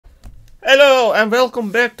Hello and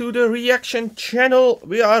welcome back to the reaction channel.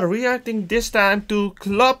 We are reacting this time to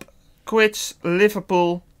Klopps quits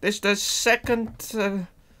Liverpool. This is the second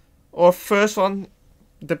or first one,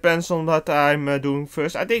 depends on what I'm doing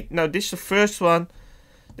first. I think, no, this is the first one.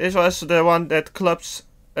 This was the one that Klopps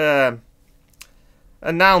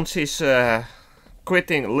announced his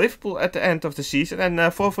quitting Liverpool at the end of the season. And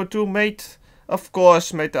 442 made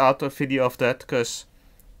the auto video of that, because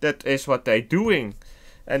that is what they're doing.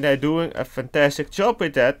 And they're doing a fantastic job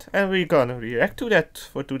with that, and we're gonna react to that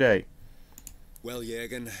for today. Well,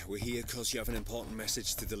 Jürgen, we're here because you have an important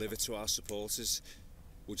message to deliver to our supporters.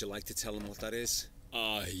 Would you like to tell them what that is?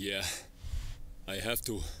 Yeah. I have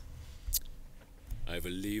to. I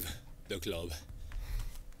will leave the club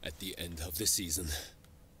at the end of the season.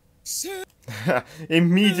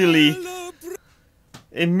 Immediately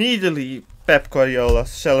Pep Guardiola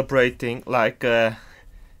celebrating like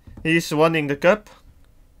he's winning the cup.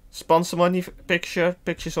 Sponsor money pictures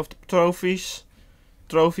of the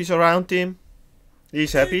trophies around him.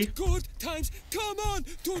 He's happy. Good times, come on!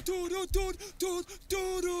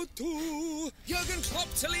 Jürgen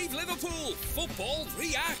Klopp to leave Liverpool. Football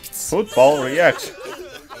reacts. Football reacts.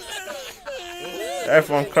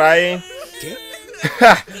 Everyone crying.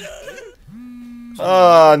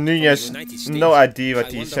 Oh, Nunez, no idea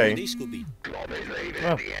what he's saying. Klopp is leaving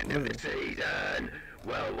at the end of the season.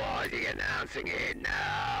 Well, why is he announcing it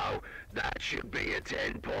now? That should be a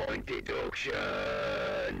 10-point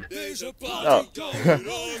deduction. There's a Oh. party going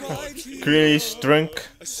on right here. Grealish drunk,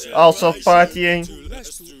 also partying. Don't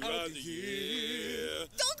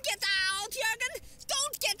Get out, Jürgen!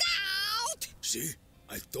 Don't get out! See,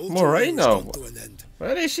 I told Moreno. you to an end.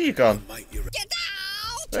 Where is he gone? Get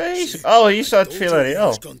out! Where is, oh, he's at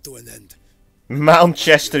Villarreal. Gone to an end.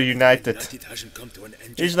 Manchester United. It hasn't come to an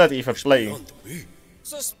end. He's not even playing.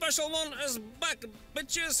 The special one is back,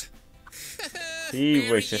 bitches. He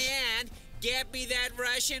wishes. Get me that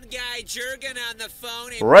Russian guy Jürgen on the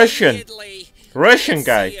phone Russian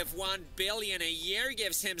guy. See if 1 billion a year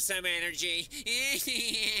gives him some energy.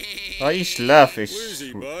 Oh, his laugh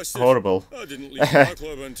is horrible. I didn't leave my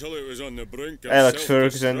club until it was on the brink of Alex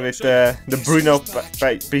Ferguson with the Bruno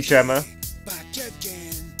pyjama. Back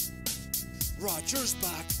again. Roger's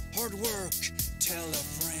back. Hard work. Tell a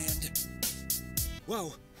friend.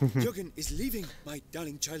 Wow, Jürgen is leaving, my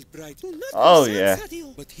darling child bride. Oh yeah,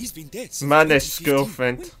 But he's been dead. Mane's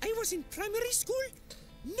girlfriend. When I was in primary school?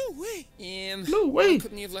 No way. No way.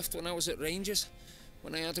 Couldn't he have left when I was at Rangers?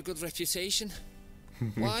 When I had a good reputation?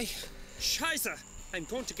 Why? Scheiße! I'm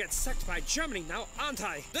going to get sacked by Germany now, aren't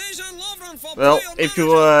I? Well, if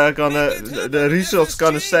you are gonna, the results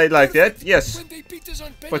gonna say like that, yes. When they beat us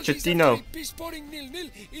on Pochettino. Sporting 0-0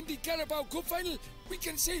 in the Carabao Cup final, we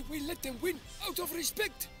can say we let them win out of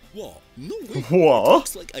respect. What? No way. What?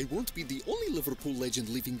 Looks like I won't be the only Liverpool legend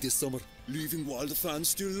leaving this summer. Leaving while the fans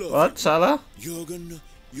still love What, Salah? Jürgen,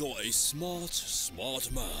 you're a smart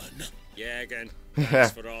man. Jürgen, Yeah.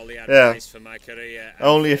 thanks for all the advice for my career. and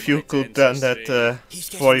Only for if you my could done that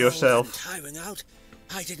dentistry. for yourself. Tiring out.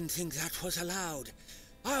 I didn't think that was allowed.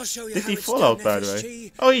 I'll show you Did how he it's follow, done, by the way?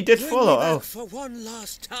 FSG. Oh, he did Bring follow. me back Oh, for one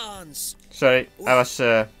last chance. sorry. I was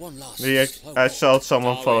One last I saw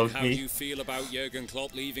someone Darling, followed how do me. you feel about Jürgen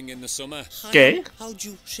Klopp leaving in the summer? Okay. How'd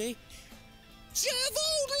you say?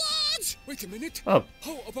 Javold, lads! Wait a minute. Oh,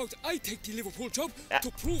 How about I take the Liverpool job to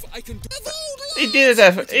prove I can do Javold, he did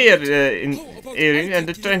it even earlier and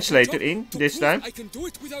the translator in this time. I can do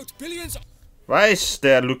it without billions. Why is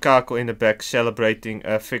there Lukaku in the back celebrating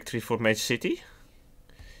a victory for Man City?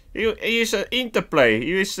 He is an interplay.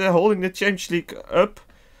 He is holding the Champions League up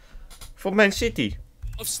for Man City.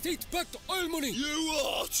 Of state-backed oil money. You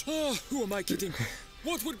what? Who am I kidding?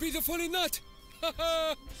 What would be the fun in that?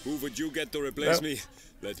 Who would you get to replace me?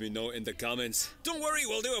 Let me know in the comments. Don't worry,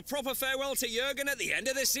 we'll do a proper farewell to Jürgen at the end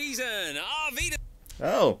of the season. Auf Wiedersehen.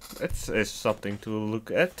 Oh, that is something to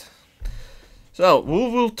look at. So, who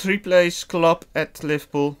will replace Klopp at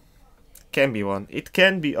Liverpool? Can be one. It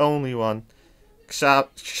can be only one.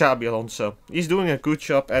 Xabi Alonso. He's doing a good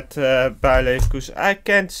job at Bayer Leverkusen. I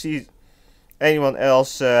can't see anyone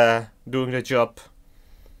else doing the job.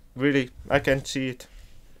 Really, I can't see it.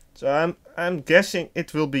 So I'm guessing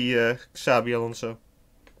it will be Xabi Alonso.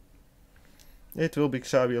 It will be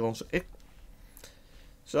Xabi Alonso.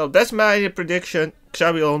 So that's my prediction.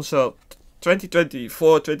 Xabi Alonso,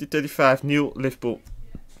 2024-2025 new Liverpool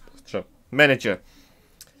manager.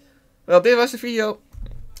 Well, dit was de video.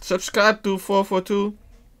 Subscribe to 442.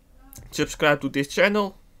 Subscribe to this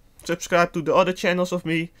channel. Subscribe to the other channels of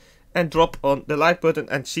me. And drop on the like button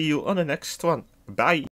and see you on the next one. Bye.